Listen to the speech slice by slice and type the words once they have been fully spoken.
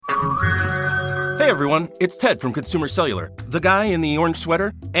Hey everyone, it's Ted from Consumer Cellular, the guy in the orange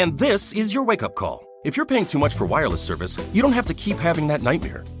sweater, and this is your wake-up call. If you're paying too much for wireless service, you don't have to keep having that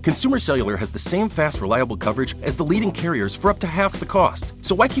nightmare. Consumer Cellular has the same fast, reliable coverage as the leading carriers for up to half the cost.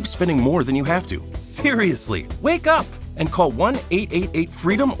 So why keep spending more than you have to? Seriously, wake up and call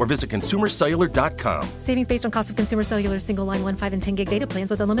 1-888-FREEDOM or visit consumercellular.com. Savings based on cost of Consumer Cellular single line 1, 5, and 10 gig data plans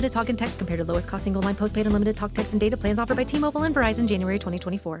with unlimited talk and text compared to lowest cost single line postpaid unlimited talk, text, and data plans offered by T-Mobile and Verizon January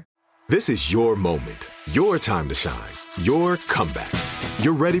 2024. This is your moment, your time to shine, your comeback.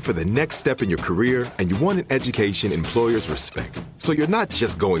 You're ready for the next step in your career, and you want an education employers respect. So you're not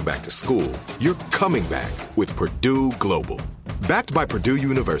just going back to school, you're coming back with Purdue Global. Backed by Purdue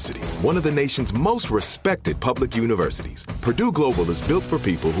University, one of the nation's most respected public universities, Purdue Global is built for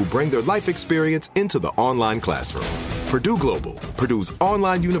people who bring their life experience into the online classroom. Purdue Global, Purdue's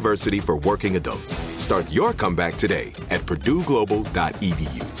online university for working adults. Start your comeback today at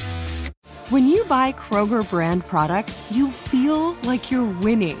purdueglobal.edu. When you buy Kroger brand products, you feel like you're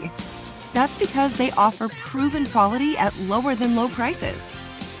winning. That's because they offer proven quality at lower than low prices.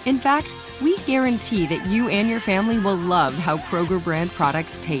 In fact, we guarantee that you and your family will love how Kroger brand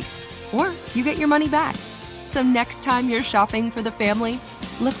products taste, or you get your money back. So next time you're shopping for the family,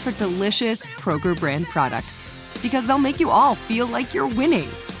 look for delicious Kroger brand products, because they'll make you all feel like you're winning.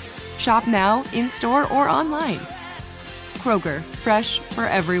 Shop now, in-store, or online. Kroger, fresh for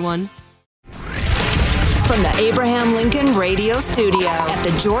everyone. From the Abraham Lincoln Radio Studio at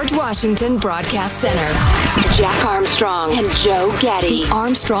the George Washington Broadcast Center, Jack Armstrong and Joe Getty. The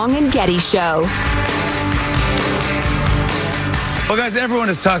Armstrong and Getty Show. Well, guys, everyone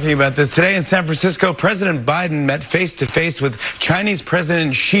is talking about this. Today in San Francisco, President Biden met face-to-face with Chinese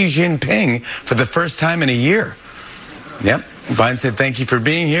President Xi Jinping for the first time in a year. Yep. Biden said, "Thank you for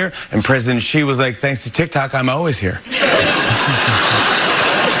being here." And President Xi was like, "Thanks to TikTok, I'm always here."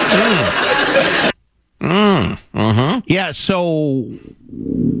 Yeah, so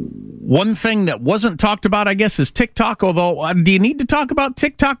one thing that wasn't talked about, I guess, is TikTok. Although, do you need to talk about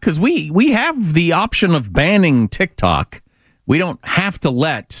TikTok? Because we have the option of banning TikTok. We don't have to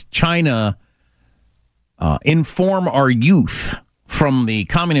let China inform our youth from the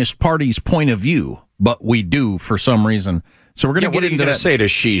Communist Party's point of view, but we do for some reason. So we're going to get into that. What are you going to say to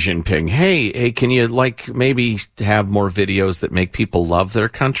Xi Jinping? Hey, can you maybe have more videos that make people love their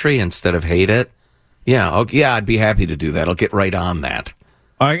country instead of hate it? Yeah, I'd be happy to do that. I'll get right on that.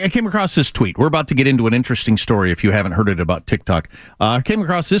 I came across this tweet. We're about to get into an interesting story if you haven't heard it about TikTok. I came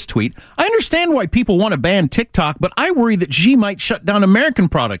across this tweet. I understand why people want to ban TikTok, but I worry that Xi might shut down American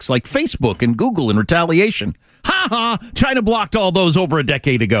products like Facebook and Google in retaliation. Ha ha! China blocked all those over a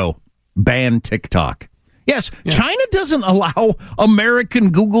decade ago. Ban TikTok. Yes, yeah. China doesn't allow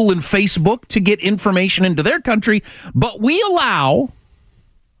American Google and Facebook to get information into their country, but we allow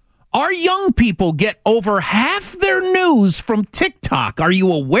our young people get over half their news from TikTok. Are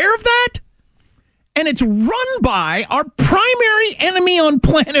you aware of that? And it's run by our primary enemy on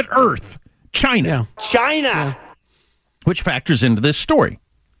planet Earth, China. Yeah. China! Which factors into this story.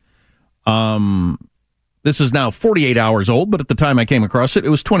 This is now 48 hours old, but at the time I came across it, it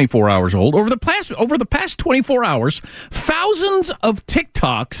was 24 hours old. Over the past 24 hours, thousands of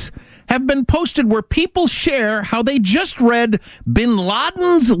TikToks have been posted where people share how they just read Bin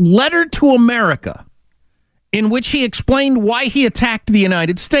Laden's letter to America, in which he explained why he attacked the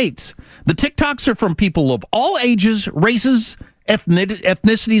United States. The TikToks are from people of all ages, races,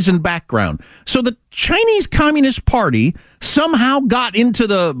 ethnicities, and background. So the Chinese Communist Party somehow got into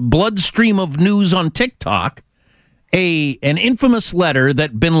the bloodstream of news on TikTok, an infamous letter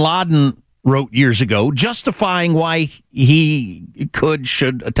that Bin Laden wrote years ago, justifying why he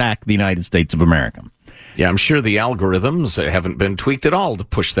should attack the United States of America. Yeah, I'm sure the algorithms haven't been tweaked at all to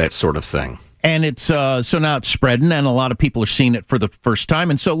push that sort of thing. And it's so now it's spreading, and a lot of people are seeing it for the first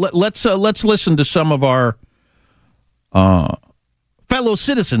time. And so let's listen to some of our fellow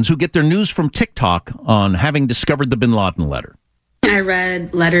citizens who get their news from TikTok on having discovered the Bin Laden letter. I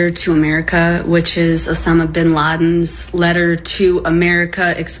read Letter to America, which is Osama bin Laden's letter to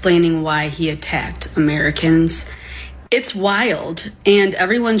America explaining why he attacked Americans. It's wild, and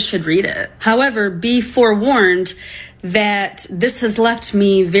everyone should read it. However, be forewarned that this has left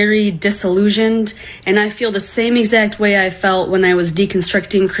me very disillusioned, and I feel the same exact way I felt when I was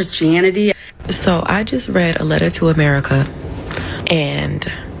deconstructing Christianity. So I just read A Letter to America,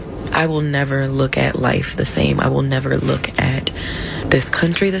 and I will never look at life the same. I will never look at this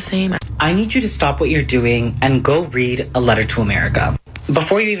country the same. I need you to stop what you're doing and go read A Letter to America.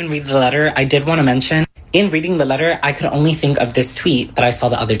 Before you even read the letter, I did want to mention, in reading the letter, I could only think of this tweet that I saw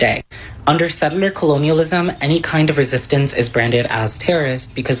the other day. Under settler colonialism, any kind of resistance is branded as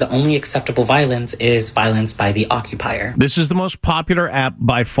terrorist because the only acceptable violence is violence by the occupier. This is the most popular app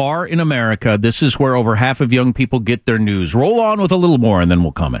by far in America. This is where over half of young people get their news. Roll on with a little more, and then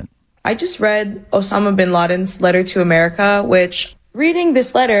we'll comment. I just read Osama bin Laden's letter to America, which, reading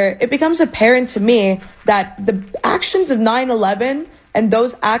this letter, it becomes apparent to me that the actions of 9/11 and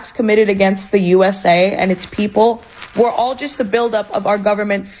those acts committed against the USA and its people were all just the buildup of our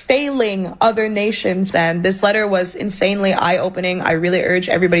government failing other nations. And this letter was insanely eye-opening. I really urge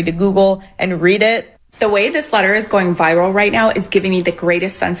everybody to Google and read it. The way this letter is going viral right now is giving me the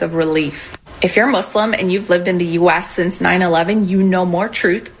greatest sense of relief. If you're Muslim and you've lived in the U.S. since 9/11, you know more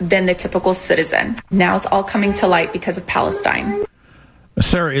truth than the typical citizen. Now it's all coming to light because of Palestine.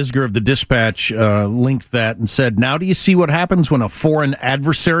 Sarah Isger of the Dispatch linked that and said, now do you see what happens when a foreign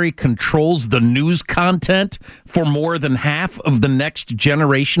adversary controls the news content for more than half of the next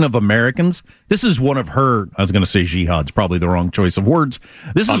generation of Americans? This is one of her, I was going to say jihad's probably the wrong choice of words.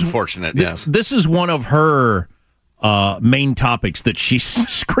 This is unfortunate, yes. This is one of her main topics that she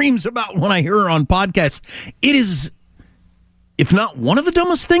screams about when I hear her on podcasts. It is, if not one of the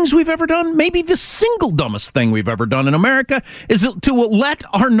dumbest things we've ever done, maybe the single dumbest thing we've ever done in America, is to let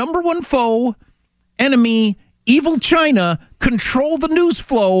our number one foe, enemy, evil China, control the news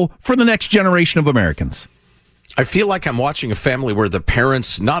flow for the next generation of Americans. I feel like I'm watching a family where the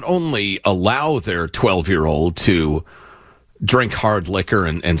parents not only allow their 12-year-old to drink hard liquor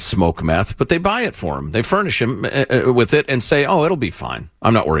and smoke meth, but they buy it for him. They furnish him with it and say, oh, it'll be fine.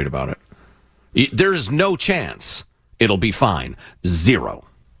 I'm not worried about it. There's no chance it'll be fine. Zero.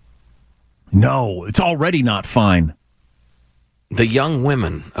 No, it's already not fine. The young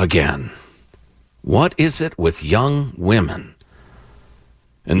women again. What is it with young women?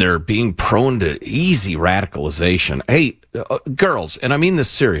 And they're being prone to easy radicalization. Hey, girls, and I mean this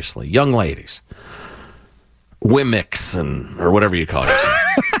seriously, young ladies, Wimix or whatever you call it.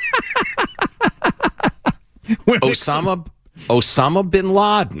 Osama bin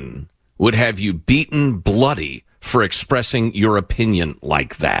Laden would have you beaten bloody for expressing your opinion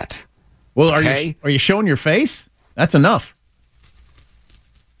like that. Well, are you showing your face? That's enough.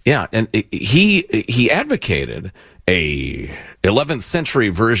 Yeah, and he advocated a 11th century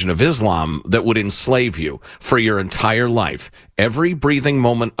version of Islam that would enslave you for your entire life. Every breathing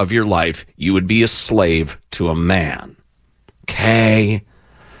moment of your life, you would be a slave to a man. Okay?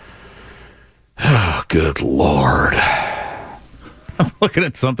 Oh, good Lord. I'm looking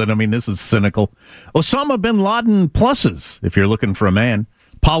at something. I mean, this is cynical. Osama bin Laden pluses, if you're looking for a man.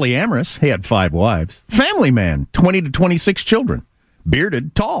 Polyamorous, he had 5 wives. Family man, 20 to 26 children.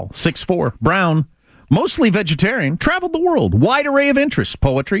 Bearded, tall, 6'4", brown, mostly vegetarian, traveled the world. Wide array of interests,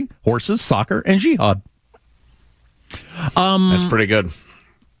 poetry, horses, soccer, and jihad. That's pretty good.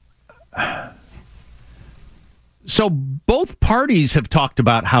 So both parties have talked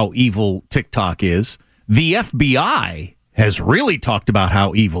about how evil TikTok is. The FBI has really talked about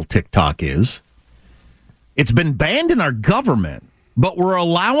how evil TikTok is. It's been banned in our government, but we're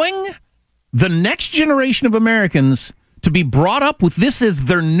allowing the next generation of Americans to be brought up with this as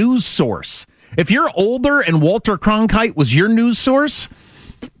their news source. If you're older and Walter Cronkite was your news source,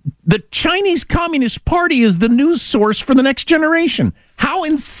 the Chinese Communist Party is the news source for the next generation. How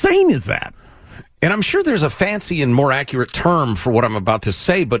insane is that? And I'm sure there's a fancy and more accurate term for what I'm about to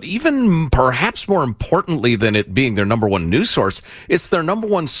say, but even perhaps more importantly than it being their number one news source, it's their number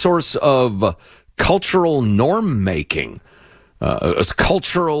one source of cultural norm making.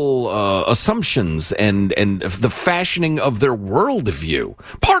 Cultural assumptions and the fashioning of their worldview,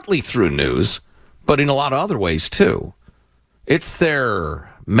 partly through news, but in a lot of other ways too. It's their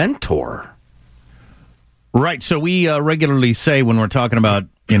mentor. Right. So we regularly say when we're talking about,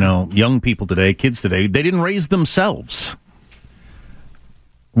 young people today, kids today, they didn't raise themselves.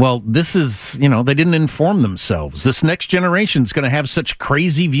 Well, this is, they didn't inform themselves. This next generation is going to have such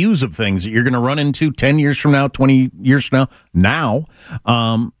crazy views of things that you're going to run into 10 years from now, 20 years from now,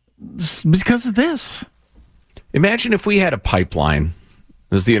 because of this. Imagine if we had a pipeline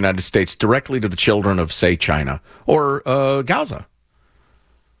as the United States directly to the children of, say, China or Gaza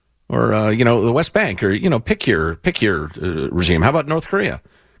or, the West Bank or, pick your regime. How about North Korea?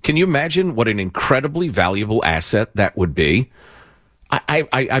 Can you imagine what an incredibly valuable asset that would be?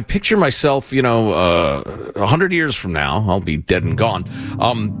 I picture myself, 100 years from now, I'll be dead and gone.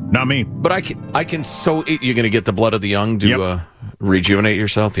 Not me. But I can you're going to get the blood of the young to rejuvenate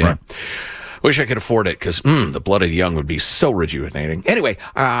yourself? Yeah. Right. Wish I could afford it because the blood of the young would be so rejuvenating. Anyway,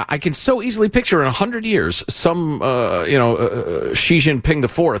 I can so easily picture in 100 years some, Xi Jinping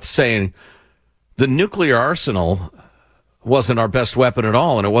IV saying the nuclear arsenal wasn't our best weapon at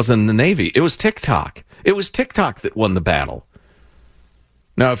all, and it wasn't in the Navy. It was TikTok. It was TikTok that won the battle.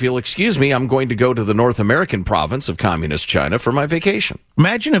 Now, if you'll excuse me, I'm going to go to the North American province of Communist China for my vacation.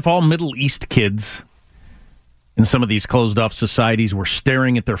 Imagine if all Middle East kids in some of these closed-off societies were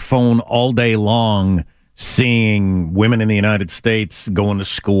staring at their phone all day long, seeing women in the United States going to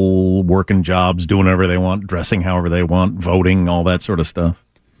school, working jobs, doing whatever they want, dressing however they want, voting, all that sort of stuff.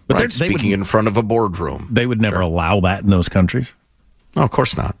 But right, speaking in front of a boardroom. They would never allow that in those countries. Oh, of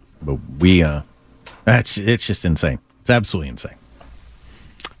course not. But it's just insane. It's absolutely insane.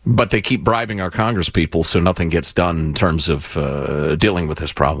 But they keep bribing our Congress people so nothing gets done in terms of dealing with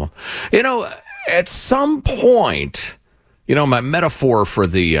this problem. You know, at some point, you know, my metaphor for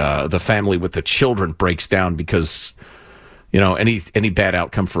the family with the children breaks down because, you know, any bad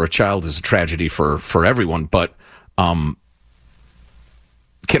outcome for a child is a tragedy for everyone. But can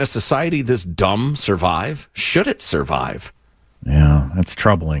a society this dumb survive? Should it survive? Yeah, that's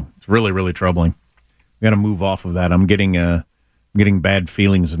troubling. It's really, really troubling. We got to move off of that. I'm getting bad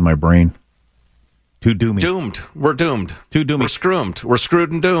feelings in my brain. Too doomy. Doomed. We're doomed. Too doomy. We're scroomed. We're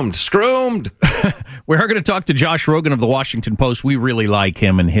screwed and doomed. Scroomed. We are going to talk to Josh Rogan of the Washington Post. We really like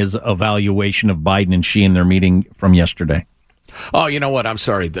him and his evaluation of Biden and Xi in their meeting from yesterday. Oh, you know what? I'm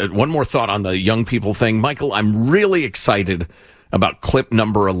sorry. One more thought on the young people thing. Michael, I'm really excited about clip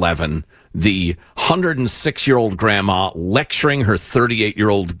number 11, the 106-year-old grandma lecturing her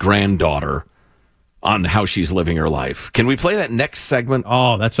 38-year-old granddaughter on how she's living her life. Can we play that next segment?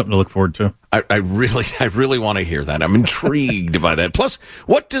 Oh, that's something to look forward to. I really want to hear that. I'm intrigued by that. Plus,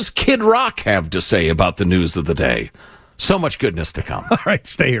 what does Kid Rock have to say about the news of the day? So much goodness to come. All right,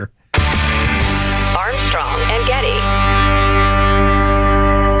 stay here. Armstrong and Getty.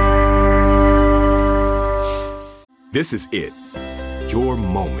 This is it. Your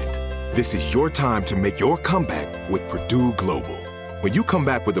moment. This is your time to make your comeback with Purdue Global. When you come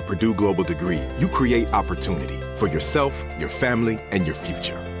back with a Purdue Global degree, you create opportunity for yourself, your family, and your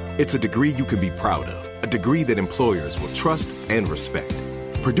future. It's a degree you can be proud of, a degree that employers will trust and respect.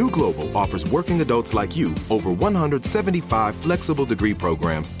 Purdue Global offers working adults like you over 175 flexible degree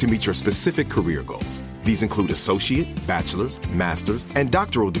programs to meet your specific career goals. These include associate, bachelor's, master's, and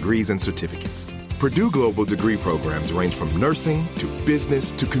doctoral degrees and certificates. Purdue Global degree programs range from nursing to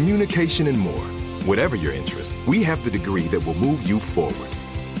business to communication and more. Whatever your interest, we have the degree that will move you forward.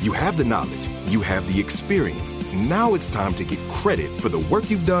 You have the knowledge, you have the experience. Now it's time to get credit for the work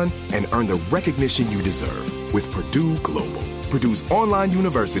you've done and earn the recognition you deserve with Purdue Global, Purdue's online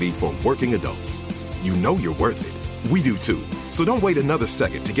university for working adults. You know you're worth it. We do too. So don't wait another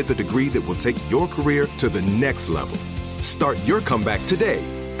second to get the degree that will take your career to the next level. Start your comeback today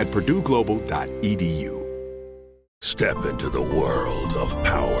at purdueglobal.edu. Step into the world of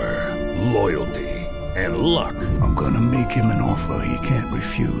power, loyalty, and luck. I'm gonna make him an offer he can't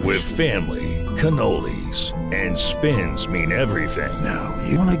refuse. With family, cannolis, and spins mean everything. Now,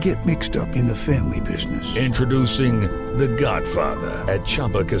 you wanna get mixed up in the family business. Introducing The Godfather at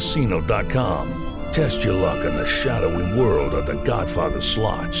ChumbaCasino.com. Test your luck in the shadowy world of The Godfather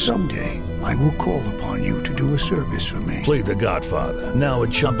slot. Someday, I will call upon you to do a service for me. Play The Godfather, now at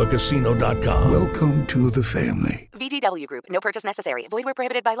ChumbaCasino.com. Welcome to the family. VGW Group. No purchase necessary. Void where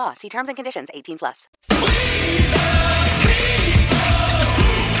prohibited by law. See terms and conditions. 18+.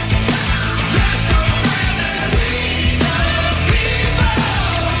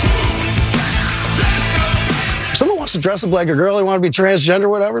 Someone wants to dress up like a girl, they want to be transgender,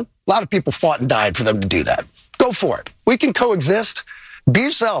 whatever. A lot of people fought and died for them to do that. Go for it. We can coexist. Be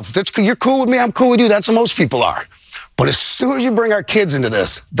yourself. You're cool with me, I'm cool with you. That's what most people are. But as soon as you bring our kids into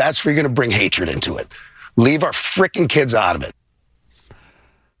this, that's where you're going to bring hatred into it. Leave our freaking kids out of it.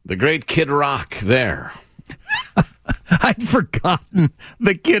 The great Kid Rock there. I'd forgotten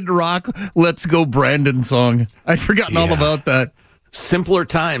the Kid Rock Let's Go Brandon song. I'd forgotten all about that. Simpler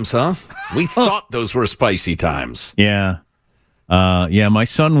times, huh? We thought those were spicy times. Yeah. My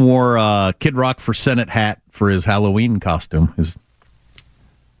son wore Kid Rock for Senate hat for his Halloween costume.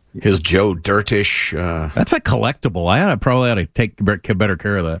 His Joe Dirtish. That's a collectible. I probably ought to take better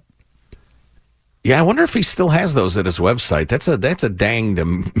care of that. Yeah, I wonder if he still has those at his website. That's a danged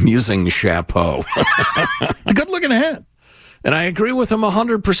amusing chapeau. It's a good-looking hat. And I agree with him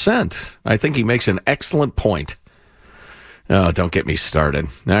 100%. I think he makes an excellent point. Oh, don't get me started.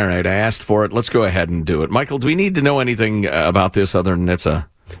 All right, I asked for it. Let's go ahead and do it. Michael, do we need to know anything about this other than it's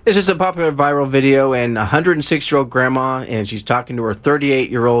just a popular viral video, and a 106-year-old grandma, and she's talking to her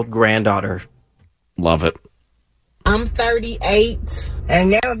 38-year-old granddaughter. Love it. I'm 38. I've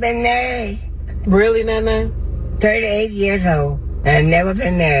never been married. Really, Nana? 38 years old. I've never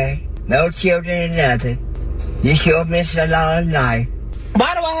been married. No children or nothing. You sure missed a lot of life.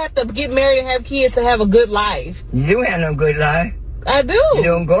 Why do I have to get married and have kids to have a good life? You do have no good life. I do. You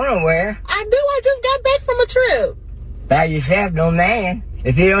don't go nowhere. I do. I just got back from a trip. By yourself, no man.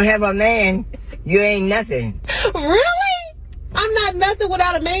 If you don't have a man, you ain't nothing. Really? I'm not nothing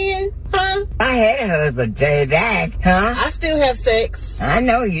without a man, huh? I had a husband, tell you that, huh? I still have sex. I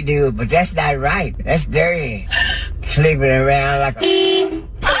know you do, but that's not right. That's dirty. Sleeping around like a...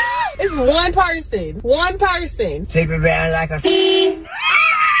 It's one person. One person. Sleeping around like a...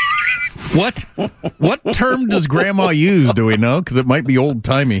 What term does Grandma use, do we know? Because it might be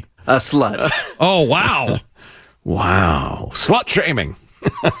old-timey. A slut. Oh, wow. Wow. Slut shaming.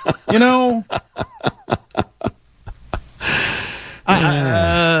 You know...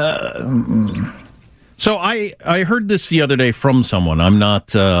 So I heard this the other day from someone. I'm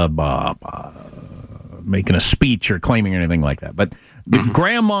not making a speech or claiming anything like that, but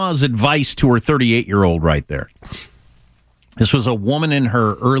grandma's advice to her 38-year-old right there. This was a woman in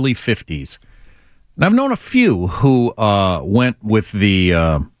her early 50s. And I've known a few who went with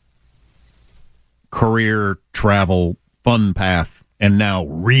the career, travel, fun path and now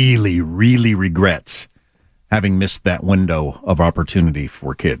really, really regrets having missed that window of opportunity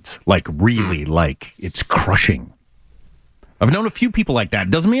for kids. Like, really, like, it's crushing. I've known a few people like that.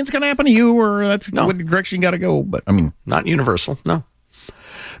 Doesn't mean it's going to happen to you or that's what direction you got to go, but, I mean... Not universal, no.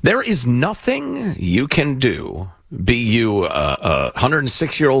 There is nothing you can do, be you a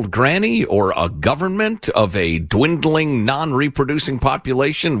 106-year-old granny or a government of a dwindling, non-reproducing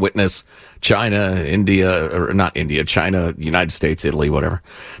population, witness China, India, or not India, China, United States, Italy, whatever.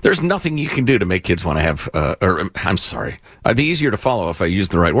 There's nothing you can do to make kids want to have, I'm sorry, I'd be easier to follow if I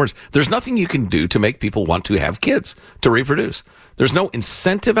used the right words. There's nothing you can do to make people want to have kids, to reproduce. There's no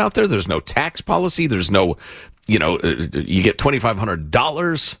incentive out there. There's no tax policy. There's no, you get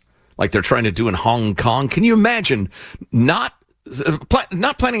 $2,500 like they're trying to do in Hong Kong. Can you imagine not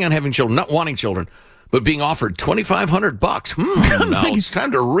planning on having children, not wanting children, but being offered $2,500? Now it's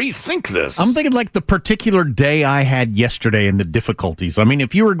time to rethink this. I'm thinking like the particular day I had yesterday and the difficulties. I mean,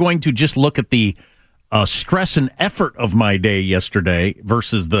 if you were going to just look at the stress and effort of my day yesterday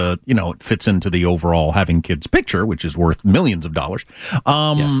versus the, it fits into the overall having kids picture, which is worth millions of dollars.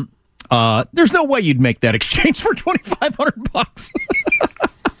 Yes. There's no way you'd make that exchange for $2,500.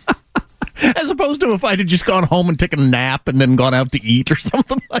 As opposed to if I'd have just gone home and taken a nap and then gone out to eat or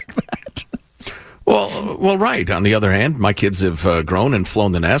something like that. Well, right. On the other hand, my kids have grown and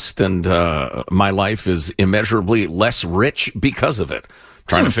flown the nest, and my life is immeasurably less rich because of it.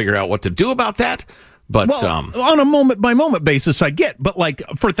 Trying to figure out what to do about that. But on a moment-by-moment basis, I get. But like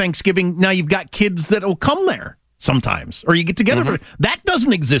for Thanksgiving, now you've got kids that will come there sometimes, or you get together for that.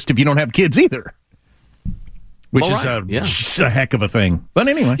 Doesn't exist if you don't have kids either. Which is a heck of a thing. But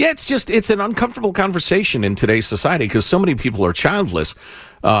anyway. Yeah, it's an uncomfortable conversation in today's society because so many people are childless.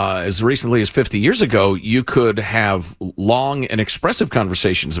 As recently as 50 years ago, you could have long and expressive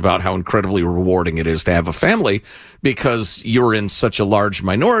conversations about how incredibly rewarding it is to have a family because you're in such a large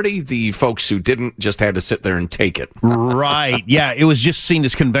minority. The folks who didn't just had to sit there and take it. Right. Yeah, it was just seen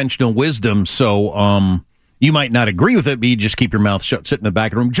as conventional wisdom. So, you might not agree with it, but you just keep your mouth shut, sit in the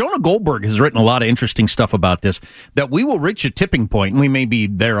back of the room. Jonah Goldberg has written a lot of interesting stuff about this, that we will reach a tipping point, and we may be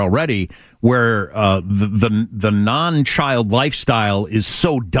there already, where the non-child lifestyle is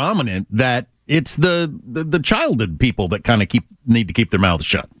so dominant that it's the childhood people that kind of need to keep their mouths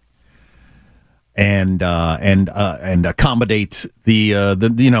shut and accommodate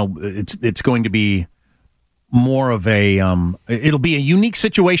it's going to be more of a it'll be a unique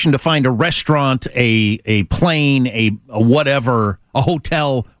situation to find a restaurant, a plane, a whatever, a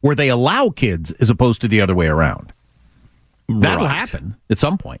hotel where they allow kids as opposed to the other way around. That'll happen at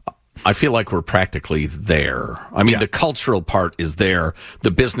some point. I feel like we're practically there. I mean, the cultural part is there.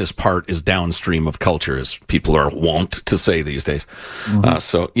 The business part is downstream of culture, as people are wont to say these days.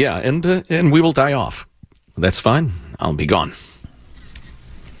 And we will die off. That's fine. I'll be gone.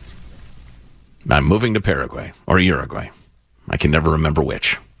 I'm moving to Paraguay or Uruguay. I can never remember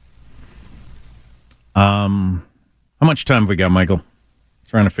which. How much time have we got, Michael?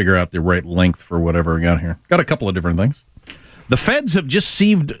 Trying to figure out the right length for whatever we got here. Got a couple of different things. The feds have just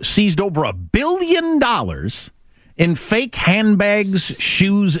seized over $1 billion in fake handbags,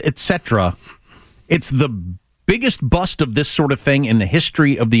 shoes, etc. It's the biggest bust of this sort of thing in the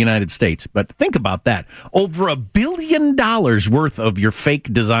history of the United States. But think about that. Over $1 billion worth of your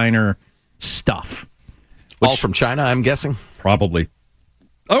fake designer stuff. All from China, I'm guessing? Probably.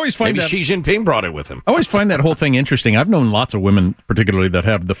 I always find Maybe Xi Jinping brought it with him. I always find that whole thing interesting. I've known lots of women, particularly that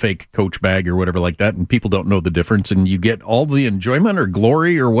have the fake Coach bag or whatever like that, and people don't know the difference, and you get all the enjoyment or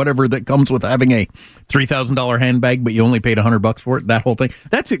glory or whatever that comes with having a $3,000 handbag, but you only paid $100 for it. That whole thing.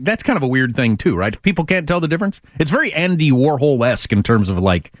 That's kind of a weird thing too, right? People can't tell the difference. It's very Andy Warhol-esque in terms of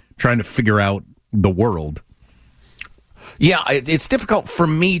like trying to figure out the world. Yeah, it's difficult for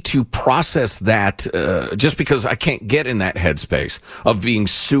me to process that just because I can't get in that headspace of being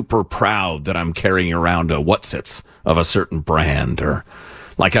super proud that I'm carrying around a Whatsits of a certain brand, or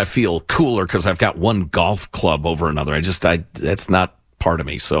like I feel cooler because I've got one golf club over another. That's not part of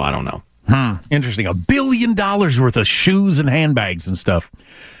me, so I don't know. Interesting. $1 billion worth of shoes and handbags and stuff.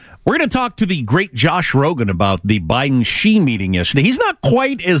 We're going to talk to the great Josh Rogan about the Biden-Xi meeting yesterday. He's not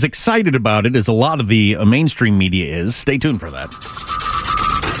quite as excited about it as a lot of the mainstream media is. Stay tuned for that.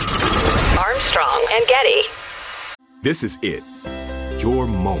 Armstrong and Getty. This is it. Your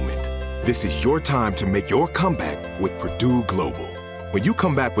moment. This is your time to make your comeback with Purdue Global. When you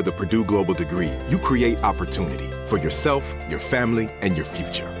come back with a Purdue Global degree, you create opportunity for yourself, your family, and your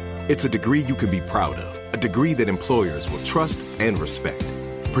future. It's a degree you can be proud of, a degree that employers will trust and respect.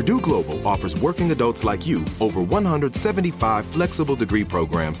 Purdue Global offers working adults like you over 175 flexible degree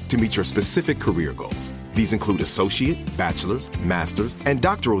programs to meet your specific career goals. These include associate, bachelor's, master's, and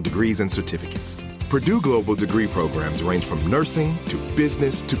doctoral degrees and certificates. Purdue Global degree programs range from nursing to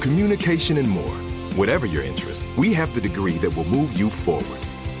business to communication and more. Whatever your interest, we have the degree that will move you forward.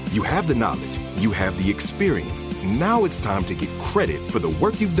 You have the knowledge, you have the experience. Now it's time to get credit for the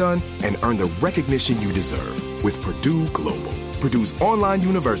work you've done and earn the recognition you deserve with Purdue Global, Purdue's online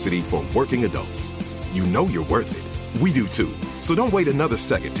university for working adults. You know you're worth it. We do too. So don't wait another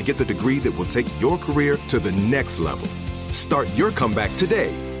second to get the degree that will take your career to the next level. Start your comeback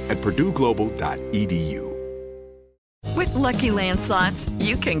today at purdueglobal.edu. With Lucky Land Slots,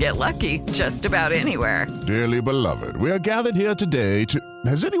 you can get lucky just about anywhere. Dearly beloved, we are gathered here today to...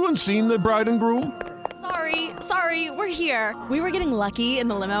 Has anyone seen the bride and groom? Sorry, we're here. We were getting lucky in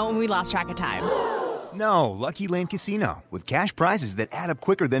the limo and we lost track of time. No, Lucky Land Casino, with cash prizes that add up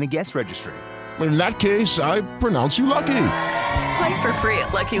quicker than a guest registry. In that case, I pronounce you lucky. Play for free at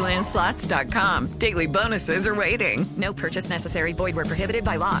LuckyLandSlots.com. Daily bonuses are waiting. No purchase necessary. Void where prohibited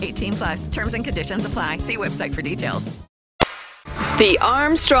by law. 18+. Terms and conditions apply. See website for details. The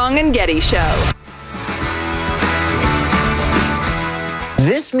Armstrong and Getty Show.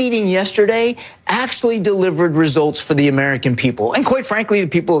 This meeting yesterday actually delivered results for the American people, and quite frankly, the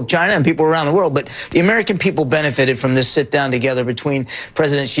people of China and people around the world. But the American people benefited from this sit-down together between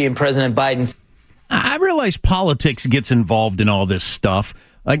President Xi and President Biden. I realize politics gets involved in all this stuff.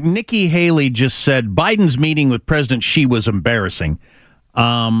 Like Nikki Haley just said, Biden's meeting with President Xi was embarrassing.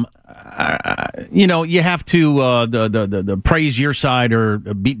 You have to praise your side or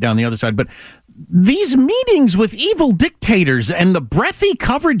beat down the other side, but these meetings with evil dictators and the breathy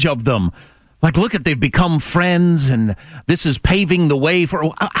coverage of them, like, look at, they've become friends and this is paving the way for...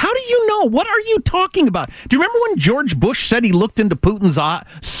 How do you know? What are you talking about? Do you remember when George Bush said he looked into Putin's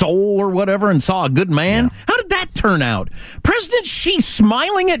soul or whatever and saw a good man? Yeah. How did that turn out? President Xi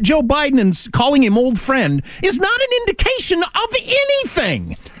smiling at Joe Biden and calling him old friend is not an indication of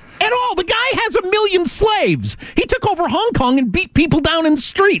anything at all. The guy has 1 million slaves. He took over Hong Kong and beat people down in the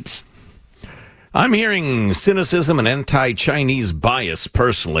streets. I'm hearing cynicism and anti-Chinese bias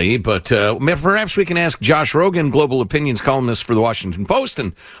personally, but perhaps we can ask Josh Rogan, global opinions columnist for The Washington Post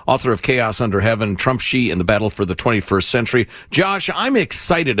and author of Chaos Under Heaven, Trump, Xi, and the Battle for the 21st Century. Josh, I'm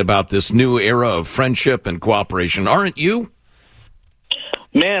excited about this new era of friendship and cooperation. Aren't you?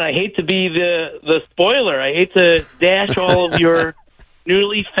 Man, I hate to be the spoiler. I hate to dash all of your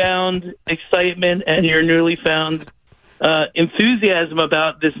newly found excitement and your newly found enthusiasm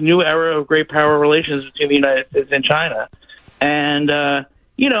about this new era of great power relations between the United States and China. And, I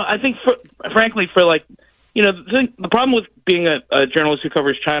think, frankly, the problem with being a journalist who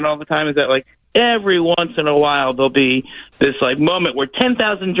covers China all the time is that, like, every once in a while there'll be this, like, moment where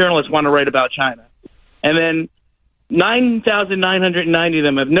 10,000 journalists want to write about China. And then 9,990 of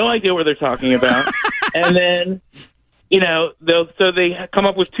them have no idea what they're talking about. And then... they come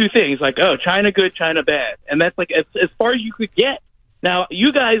up with two things, like, oh, China good, China bad. And that's like as far as you could get. Now,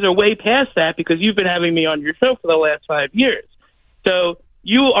 you guys are way past that because you've been having me on your show for the last 5 years. So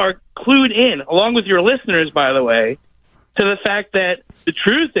you are clued in, along with your listeners, by the way, to the fact that the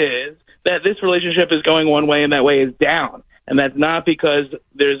truth is that this relationship is going one way and that way is down. And that's not because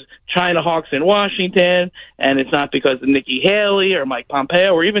there's China hawks in Washington, and it's not because of Nikki Haley or Mike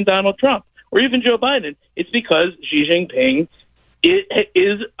Pompeo or even Donald Trump. Or even Joe Biden. It's because Xi Jinping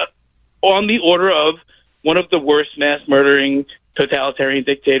is on the order of one of the worst mass murdering totalitarian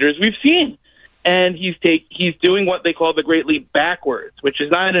dictators we've seen. And he's doing what they call the Great Leap backwards, which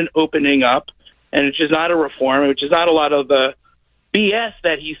is not an opening up, and it's just not a reform, which is not a lot of the BS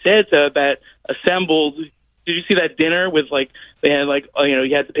that he said that assembled. Did you see that dinner with they had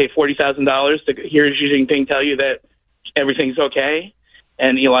you had to pay $40,000 to hear Xi Jinping tell you that everything's okay?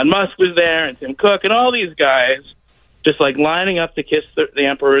 And Elon Musk was there, and Tim Cook, and all these guys just lining up to kiss the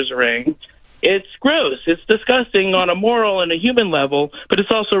emperor's ring. It's gross. It's disgusting on a moral and a human level, but it's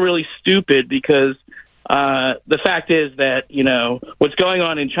also really stupid because the fact is that, what's going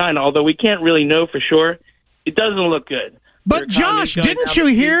on in China, although we can't really know for sure, it doesn't look good. But Josh, didn't you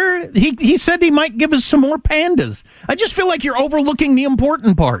hear? He said he might give us some more pandas. I just feel like you're overlooking the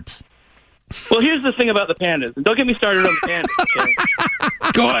important parts. Well, here's the thing about the pandas. And don't get me started on the pandas.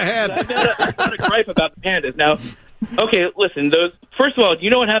 Okay? Go ahead. I've got a gripe about the pandas. Now, okay, listen, first of all, do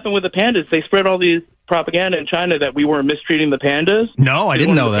you know what happened with the pandas? They spread all these propaganda in China that we were mistreating the pandas. No, I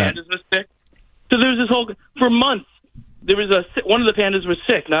didn't know that. Pandas was sick. So there's this for months, there was one of the pandas was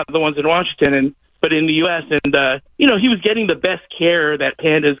sick, not the ones in Washington, but in the U.S., and, he was getting the best care that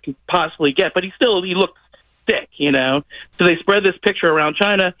pandas could possibly get, but he looked sick, So they spread this picture around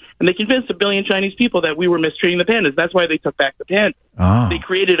China, and they convinced 1 billion Chinese people that we were mistreating the pandas. That's why they took back the pandas. Oh. They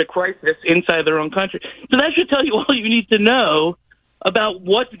created a crisis inside their own country. So that should tell you all you need to know about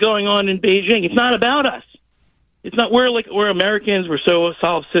what's going on in Beijing. It's not about us. It's not, we're Americans, we're so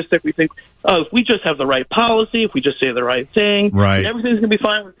solipsistic, we think, if we just have the right policy, if we just say the right thing, right, everything's going to be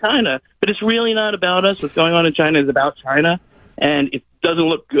fine with China. But it's really not about us. What's going on in China is about China, and it doesn't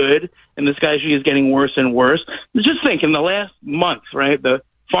look good, and this guy Xi is getting worse and worse. Just think, in the last month, right, the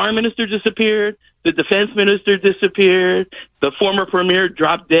foreign minister disappeared, the defense minister disappeared, the former premier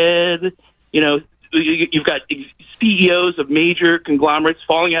dropped dead, you've got CEOs of major conglomerates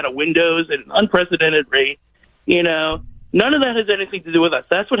falling out of windows at an unprecedented rate. None of that has anything to do with us.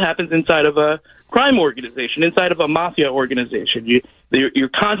 That's what happens inside of a crime organization, inside of a mafia organization. You're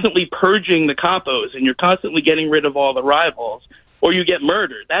constantly purging the capos, and you're constantly getting rid of all the rivals, or you get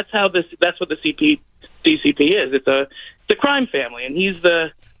murdered. That's what the CCP is. It's a crime family, and he's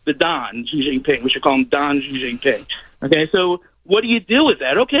the Don Xi Jinping. We should call him Don Xi Jinping. Okay, so what do you do with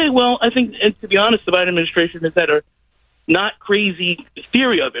that? Okay, well, I think, and to be honest, the Biden administration has had a not crazy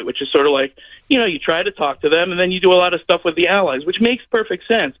theory of it, which is sort of you try to talk to them, and then you do a lot of stuff with the allies, which makes perfect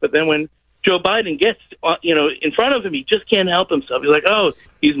sense. But then when Joe Biden gets, in front of him, he just can't help himself. He's like, oh,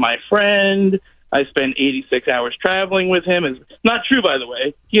 he's my friend. I spent 86 hours traveling with him. It's not true, by the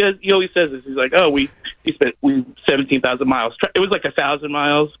way. He always says this. He's like, oh, we spent 17,000 miles. It was 1,000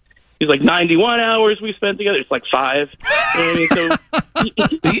 miles. He's like 91 hours we spent together. It's 5. You know what I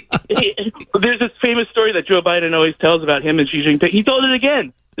mean? So there's this famous story that Joe Biden always tells about him and Xi Jinping. He told it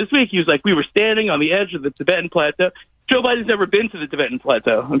again this week. He was like, we were standing on the edge of the Tibetan Plateau. Joe Biden's never been to the Tibetan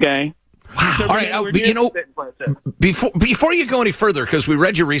Plateau, okay? Wow. All right, before you go any further, because we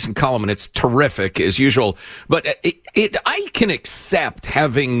read your recent column and it's terrific as usual, but I can accept,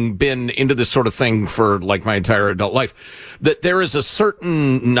 having been into this sort of thing for my entire adult life, that there is a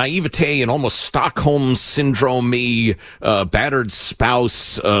certain naivete and almost Stockholm syndrome-y, battered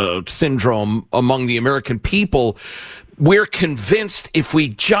spouse syndrome among the American people. We're convinced if we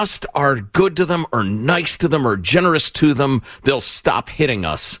just are good to them or nice to them or generous to them, they'll stop hitting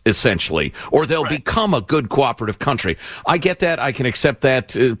us, essentially, or they'll become a good cooperative country. I get that. I can accept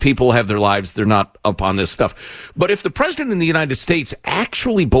that. People have their lives. They're not up on this stuff. But if the president of the United States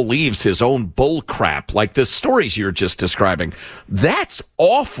actually believes his own bull crap, like the stories you're just describing, that's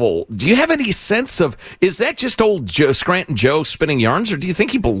awful. Do you have any sense of, is that just old Scranton Joe spinning yarns, or do you think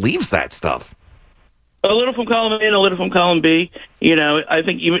he believes that stuff? A little from column A and a little from column B. I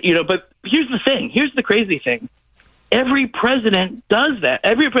think, but here's the thing. Here's the crazy thing. Every president does that.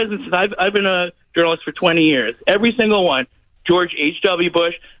 Every president, I've been a journalist for 20 years. Every single one. George H.W.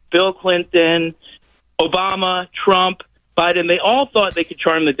 Bush, Bill Clinton, Obama, Trump, Biden, they all thought they could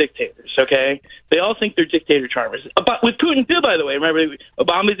charm the dictators, okay? They all think they're dictator charmers. With Putin, too, by the way. Remember,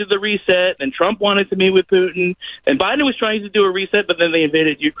 Obama did the reset, and Trump wanted to meet with Putin, and Biden was trying to do a reset, but then they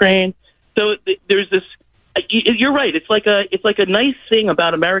invaded Ukraine. So there's this. You're right. It's like a nice thing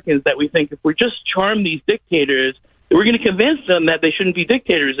about Americans that we think if we just charm these dictators, we're going to convince them that they shouldn't be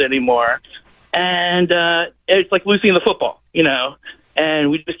dictators anymore. And it's like losing the football,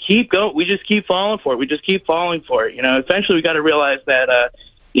 And we just keep going. We just keep falling for it. We just keep falling for it. Eventually we got to realize that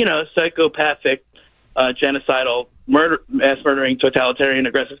psychopathic, genocidal, mass murdering, totalitarian,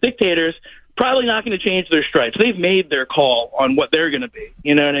 aggressive dictators probably not going to change their stripes. They've made their call on what they're going to be.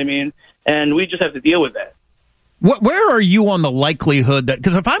 You know what I mean? And we just have to deal with that. Where are you on the likelihood that,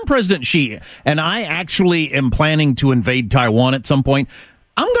 because if I'm President Xi and I actually am planning to invade Taiwan at some point,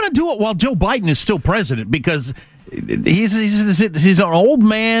 I'm going to do it while Joe Biden is still president, because he's an old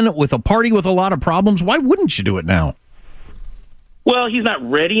man with a party with a lot of problems. Why wouldn't you do it now? Well, he's not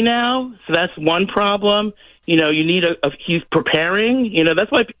ready now, so that's one problem. You need he's preparing.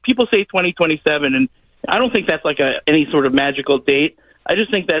 That's why people say 2027, and I don't think that's like any sort of magical date. I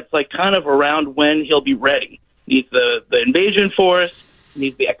just think that's like kind of around when he'll be ready. He needs the invasion force, he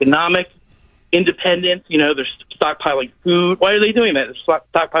needs the economic independence. They're stockpiling food. Why are they doing that? They're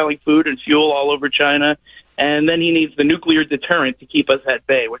stockpiling food and fuel all over China. And then he needs the nuclear deterrent to keep us at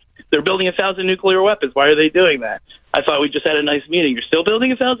bay. They're building 1,000 nuclear weapons. Why are they doing that? I thought we just had a nice meeting. You're still building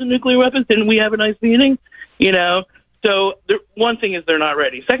 1,000 nuclear weapons? Didn't we have a nice meeting? So one thing is they're not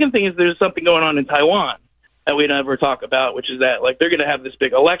ready. Second thing is there's something going on in Taiwan that we never talk about, which is that they're going to have this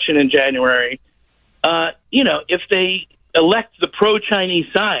big election in January. If they elect the pro-Chinese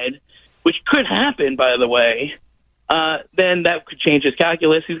side, which could happen, by the way, then that could change his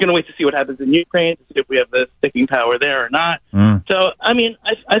calculus. He's going to wait to see what happens in Ukraine to see if we have the sticking power there or not. So, I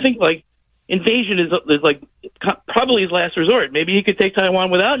think invasion is probably his last resort. Maybe he could take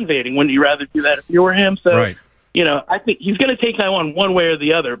Taiwan without invading. Wouldn't you rather do that if you were him? So, right. I think he's going to take Taiwan one way or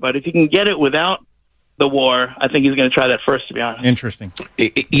the other. But if he can get it without the war, I think he's going to try that first, to be honest. Interesting.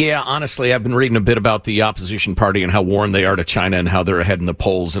 Yeah, honestly, I've been reading a bit about the opposition party and how warm they are to China and how they're ahead in the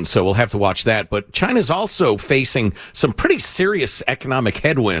polls, and so we'll have to watch that. But China's also facing some pretty serious economic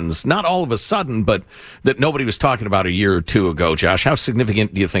headwinds, not all of a sudden, but that nobody was talking about a year or two ago. Josh, how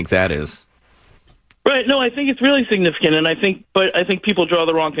significant do you think that is? Right. No, I think it's really significant, and I think people draw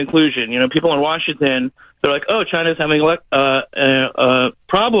the wrong conclusion. People in Washington, they're like, "Oh, China's having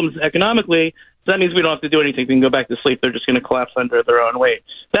problems economically, so that means we don't have to do anything. They can go back to sleep. They're just going to collapse under their own weight."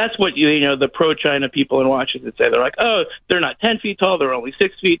 That's what the pro-China people in Washington say. They're like, "Oh, they're not 10 feet tall. They're only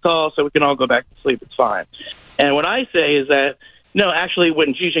 6 feet tall, so we can all go back to sleep. It's fine." And what I say is that no, actually,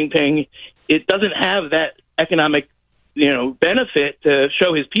 when Xi Jinping, it doesn't have that economic benefit to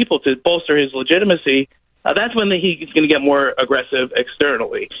show his people, to bolster his legitimacy, that's when he's going to get more aggressive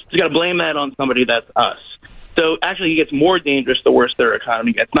externally. He's got to blame that on somebody that's us. So actually, he gets more dangerous the worse their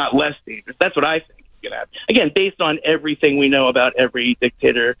economy gets, not less dangerous. That's what I think is going to happen. Again, based on everything we know about every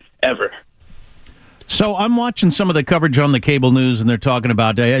dictator ever. So I'm watching some of the coverage on the cable news, and they're talking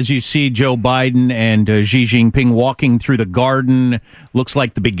about, as you see Joe Biden and Xi Jinping walking through the garden, looks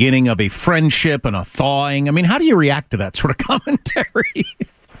like the beginning of a friendship and a thawing. How do you react to that sort of commentary?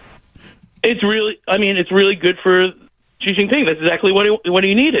 It's really good for Xi Jinping. That's exactly what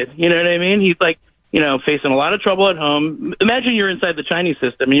he needed. You know what I mean? He's facing a lot of trouble at home. Imagine you're inside the Chinese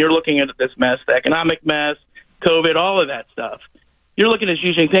system and you're looking at this mess, the economic mess, COVID, all of that stuff. You're looking at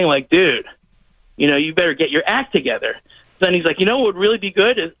Xi Jinping like, dude, you better get your act together. Then he's like, what would really be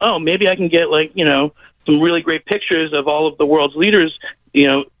good is, maybe I can get some really great pictures of all of the world's leaders,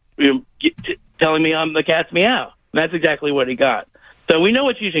 telling me I'm the cat's meow. And that's exactly what he got. So we know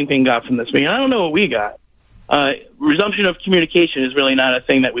what Xi Jinping got from this meeting. I don't know what we got. Resumption of communication is really not a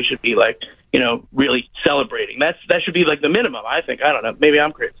thing that we should be really celebrating. That should be the minimum, I think. I don't know. Maybe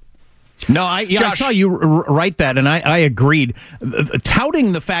I'm crazy. No, I saw you write that, and I agreed.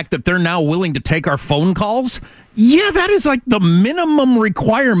 Touting the fact that they're now willing to take our phone calls, that is the minimum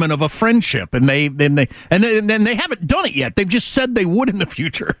requirement of a friendship, and they haven't done it yet. They've just said they would in the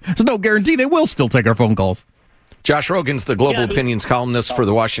future. There's no guarantee they will still take our phone calls. Josh Rogan's the Global Opinions columnist for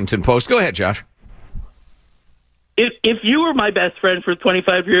the Washington Post. Go ahead, Josh. If you were my best friend for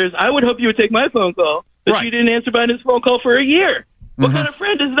 25 years, I would hope you would take my phone call. But you didn't answer Biden's phone call for a year. What kind of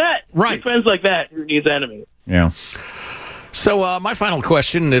friend is that? Right. Friends like that who needs enemies. Yeah. So my final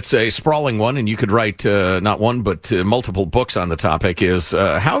question, it's a sprawling one, and you could write not one but multiple books on the topic, is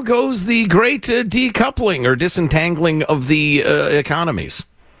how goes the great decoupling or disentangling of the economies?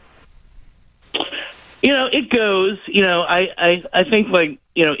 It goes, I think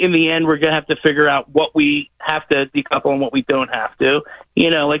in the end, we're going to have to figure out what we have to decouple and what we don't have to.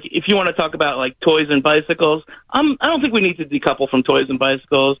 If you want to talk about toys and bicycles, I don't think we need to decouple from toys and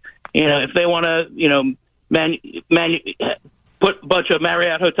bicycles. If they want to, put a bunch of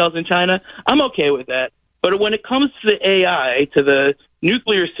Marriott hotels in China, I'm okay with that. But when it comes to the AI, to the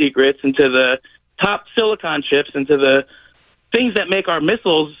nuclear secrets, and to the top silicon chips, and to the things that make our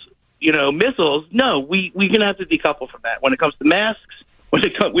missiles, no, we're going to have to decouple from that. When it comes to masks, I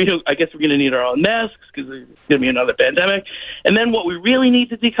guess we're going to need our own masks because there's going to be another pandemic. And then what we really need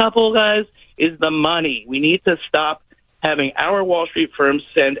to decouple, guys, is the money. We need to stop having our Wall Street firms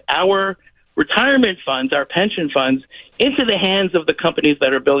send our retirement funds, our pension funds, into the hands of the companies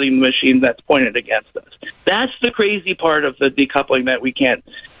that are building the machine that's pointed against us. That's the crazy part of the decoupling that we can't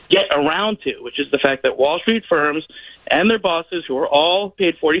get around to, which is the fact that Wall Street firms and their bosses, who are all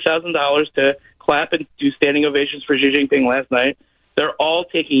paid $40,000 to clap and do standing ovations for Xi Jinping last night, they're all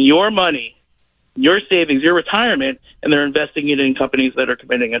taking your money, your savings, your retirement, and they're investing it in companies that are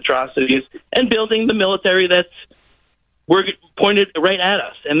committing atrocities and building the military that's pointed right at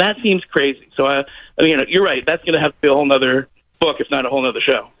us. And that seems crazy. So, you're right. That's going to have to be a whole nother book, if not a whole nother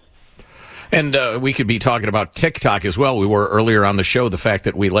show. And we could be talking about TikTok as well. We were earlier on the show, the fact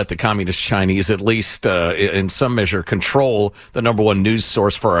that we let the communist Chinese, at least in some measure, control the number one news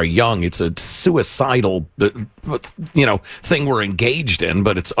source for our young. It's a suicidal, thing we're engaged in,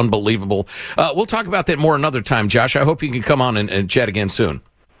 but it's unbelievable. We'll talk about that more another time, Josh. I hope you can come on and chat again soon.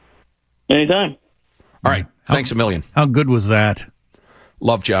 Anytime. All right. Thanks a million. How good was that?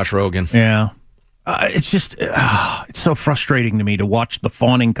 Love Josh Rogan. Yeah. It's just, it's so frustrating to me to watch the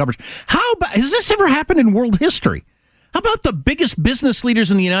fawning coverage. How about, has this ever happened in world history? How about the biggest business leaders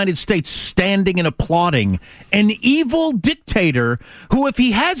in the United States standing and applauding an evil dictator who, if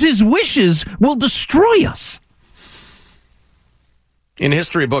he has his wishes, will destroy us? In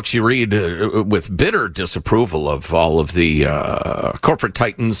history books, you read with bitter disapproval of all of the corporate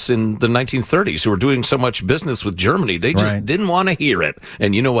titans in the 1930s who were doing so much business with Germany. They just didn't want to hear it.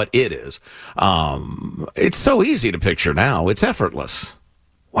 And you know what it is? It's so easy to picture now. It's effortless.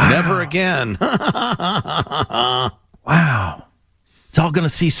 Wow. Never again. Wow. It's all going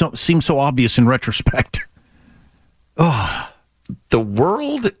to seem so obvious in retrospect. Oh. The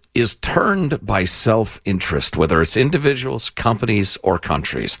world is turned by self-interest, whether it's individuals, companies, or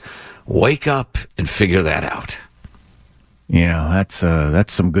countries. Wake up and figure that out. Yeah,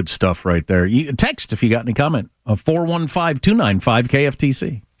 that's some good stuff right there. Text if you got any comment.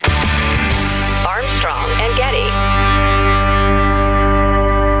 415-295-KFTC. Armstrong and Getty.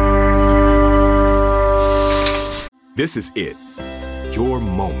 This is it. Your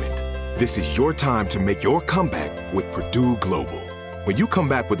moment. This is your time to make your comeback with Purdue Global. When you come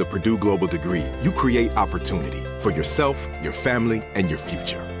back with a Purdue Global degree, you create opportunity for yourself, your family, and your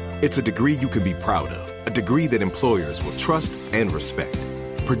future. It's a degree you can be proud of, a degree that employers will trust and respect.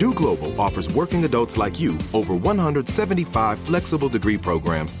 Purdue Global offers working adults like you over 175 flexible degree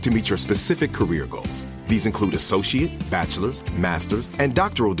programs to meet your specific career goals. These include associate, bachelor's, master's, and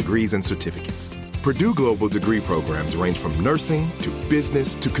doctoral degrees and certificates. Purdue Global degree programs range from nursing to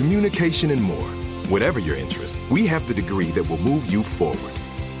business to communication and more. Whatever your interest, we have the degree that will move you forward.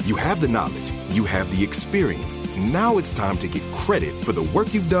 You have the knowledge, you have the experience. Now it's time to get credit for the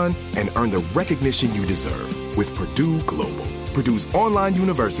work you've done and earn the recognition you deserve with Purdue Global, Purdue's online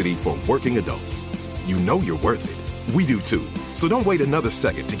university for working adults. You know you're worth it. We do too. So don't wait another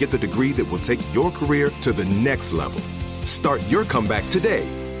second to get the degree that will take your career to the next level. Start your comeback today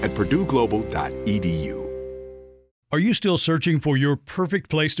at purdueglobal.edu. Are you still searching for your perfect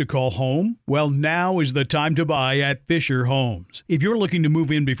place to call home? Well, now is the time to buy at Fisher Homes. If you're looking to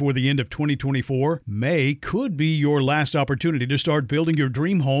move in before the end of 2024, May could be your last opportunity to start building your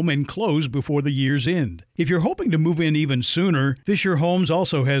dream home and close before the year's end. If you're hoping to move in even sooner, Fisher Homes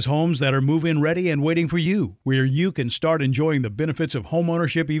also has homes that are move-in ready and waiting for you, where you can start enjoying the benefits of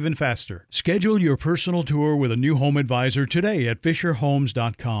homeownership even faster. Schedule your personal tour with a new home advisor today at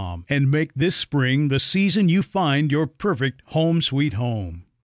FisherHomes.com and make this spring the season you find your perfect home sweet home.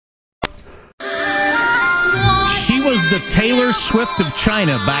 She was the Taylor Swift of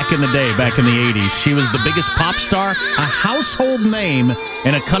China back in the day, back in the 80s. She was the biggest pop star, a household name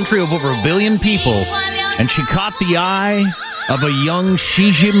in a country of over 1 billion people. And she caught the eye of a young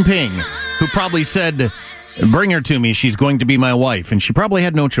Xi Jinping, who probably said, "Bring her to me, she's going to be my wife." And she probably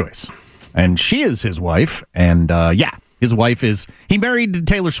had no choice. And she is his wife. And his wife is, he married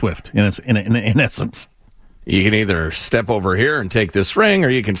Taylor Swift in essence. You can either step over here and take this ring, or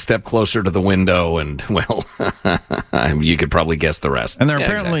you can step closer to the window and, well, you could probably guess the rest. And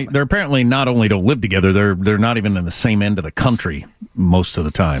they're apparently not only don't live together, they're not even in the same end of the country most of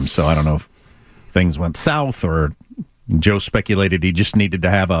the time. So I don't know if things went south, or Joe speculated he just needed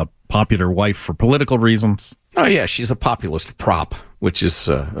to have a popular wife for political reasons. Oh, yeah, she's a populist prop, which is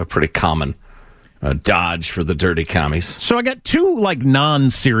a pretty common dodge for the dirty commies. So I got two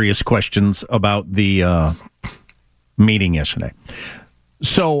non-serious questions about the meeting yesterday.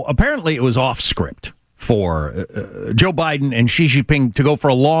 So apparently it was off script for Joe Biden and Xi Jinping to go for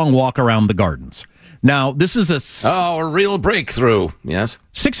a long walk around the gardens. Now, this is a real breakthrough, yes.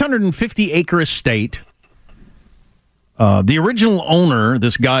 650-acre estate. The original owner,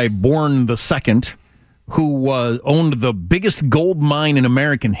 this guy Bourne II, who owned the biggest gold mine in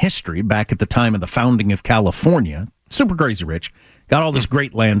American history back at the time of the founding of California. Super crazy rich. Got all this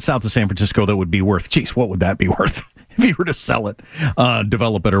great land south of San Francisco that would be worth, geez, what would that be worth if you were to sell it,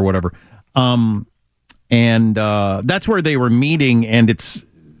 develop it or whatever. And that's where they were meeting, and it's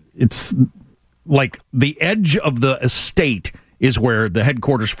like the edge of the estate is where the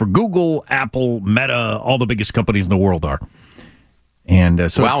headquarters for Google, Apple, Meta, all the biggest companies in the world are.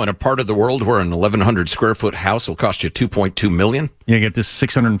 And so wow, in a part of the world where an 1,100 square foot house will cost you $2.2 million? You get this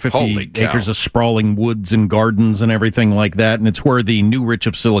 650 acres of sprawling woods and gardens and everything like that. And it's where the new rich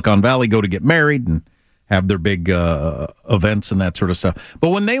of Silicon Valley go to get married and have their big events and that sort of stuff. But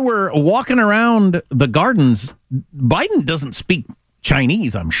when they were walking around the gardens, Biden doesn't speak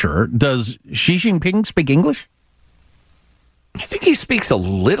Chinese, I'm sure. Does Xi Jinping speak English? I think he speaks a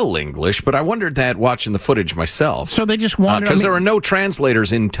little English, but I wondered that watching the footage myself. So they just wanted... Because there are no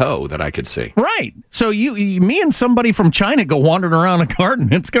translators in tow that I could see. Right. So me and somebody from China go wandering around a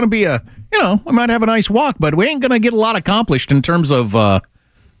garden. It's going to be we might have a nice walk, but we ain't going to get a lot accomplished in terms of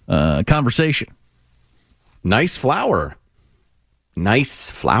conversation. Nice flower. Nice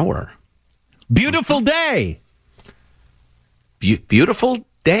flower. Beautiful day. Beautiful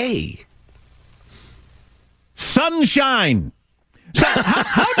day. Sunshine. So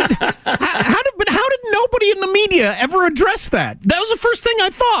how did nobody in the media ever address that? That was the first thing I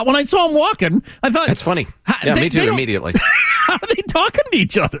thought when I saw him walking. I thought that's funny. Yeah, me too. Immediately. How are they talking to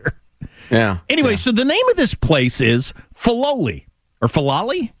each other? Yeah. Anyway, so the name of this place is Filoli or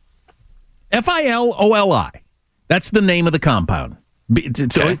Filali, Filoli. That's the name of the compound.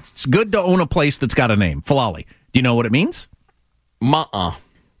 So it's good to own a place that's got a name. Filali. Do you know what it means? The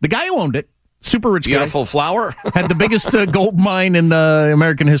guy who owned it. Super rich guy. Beautiful flower. Had the biggest gold mine in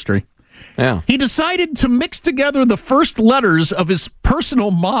American history. Yeah. He decided to mix together the first letters of his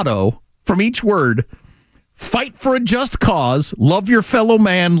personal motto from each word. Fight for a just cause, love your fellow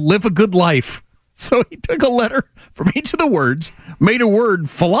man, live a good life. So he took a letter from each of the words, made a word,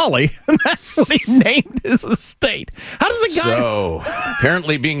 Filali, and that's what he named his estate. How does a guy... So,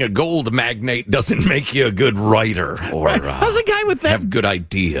 apparently being a gold magnate doesn't make you a good writer. Or how's a guy with that... have good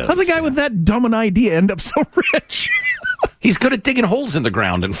ideas. How's a guy with that dumb an idea end up so rich? He's good at digging holes in the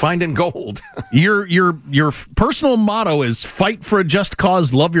ground and finding gold. Your personal motto is fight for a just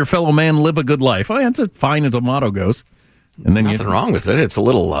cause, love your fellow man, live a good life. Oh, that's fine as a motto goes. And then nothing wrong with it. It's a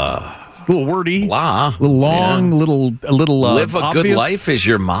little wordy, blah, a little long, yeah. a little. Live a obvious. good life is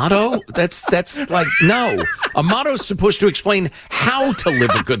your motto. That's like no. A motto is supposed to explain how to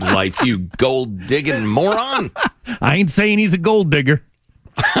live a good life. You gold digging moron. I ain't saying he's a gold digger.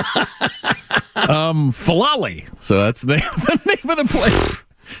 Filali. So that's the name of the place.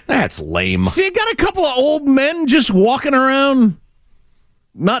 That's lame. See, you got a couple of old men just walking around,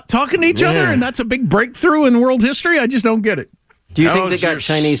 not talking to each other, and that's a big breakthrough in world history. I just don't get it. Do you think they got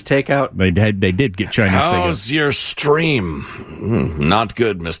Chinese takeout? They did get Chinese takeout. How's your stream? Not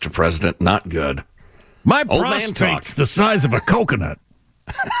good, Mr. President. Not good. My prostate's the size of a coconut.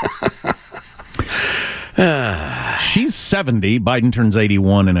 She's 70. Biden turns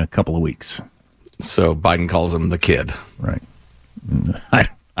 81 in a couple of weeks. So Biden calls him the kid. Right. I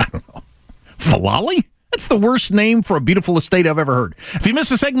don't know. Filali? That's the worst name for a beautiful estate I've ever heard. If you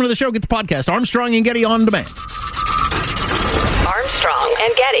missed a segment of the show, get the podcast. Armstrong and Getty on demand. Armstrong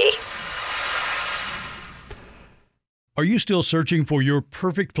and Getty. Are you still searching for your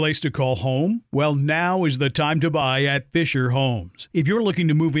perfect place to call home? Well, now is the time to buy at Fisher Homes. If you're looking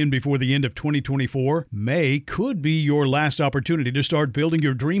to move in before the end of 2024, May could be your last opportunity to start building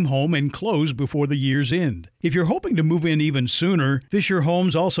your dream home and close before the year's end. If you're hoping to move in even sooner, Fisher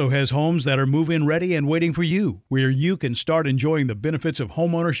Homes also has homes that are move-in ready and waiting for you, where you can start enjoying the benefits of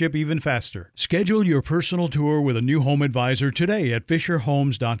homeownership even faster. Schedule your personal tour with a new home advisor today at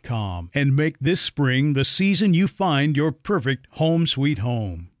FisherHomes.com and make this spring the season you find your perfect home sweet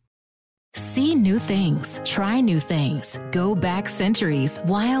home. See new things, try new things, go back centuries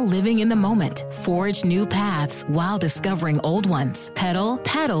while living in the moment, forge new paths while discovering old ones, pedal,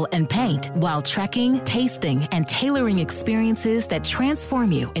 paddle, and paint while trekking, tasting, and tailoring experiences that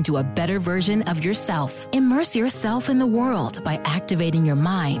transform you into a better version of yourself. Immerse yourself in the world by activating your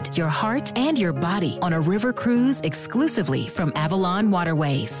mind, your heart, and your body on a river cruise exclusively from Avalon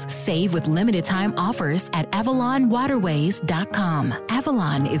Waterways. Save with limited time offers at AvalonWaterways.com.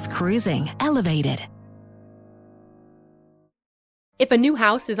 Avalon is cruising elevated. If a new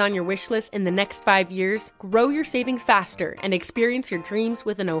house is on your wish list in the next 5 years, grow your savings faster and experience your dreams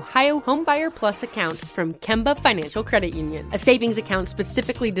with an Ohio Homebuyer Plus account from Kemba Financial Credit Union. A savings account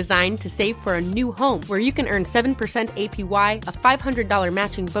specifically designed to save for a new home, where you can earn 7% APY, a $500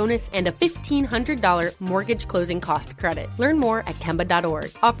 matching bonus, and a $1,500 mortgage closing cost credit. Learn more at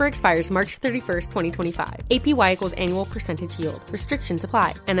Kemba.org. Offer expires March 31st, 2025. APY equals annual percentage yield. Restrictions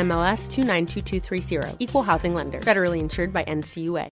apply. NMLS 292230. Equal housing lender. Federally insured by NCUA.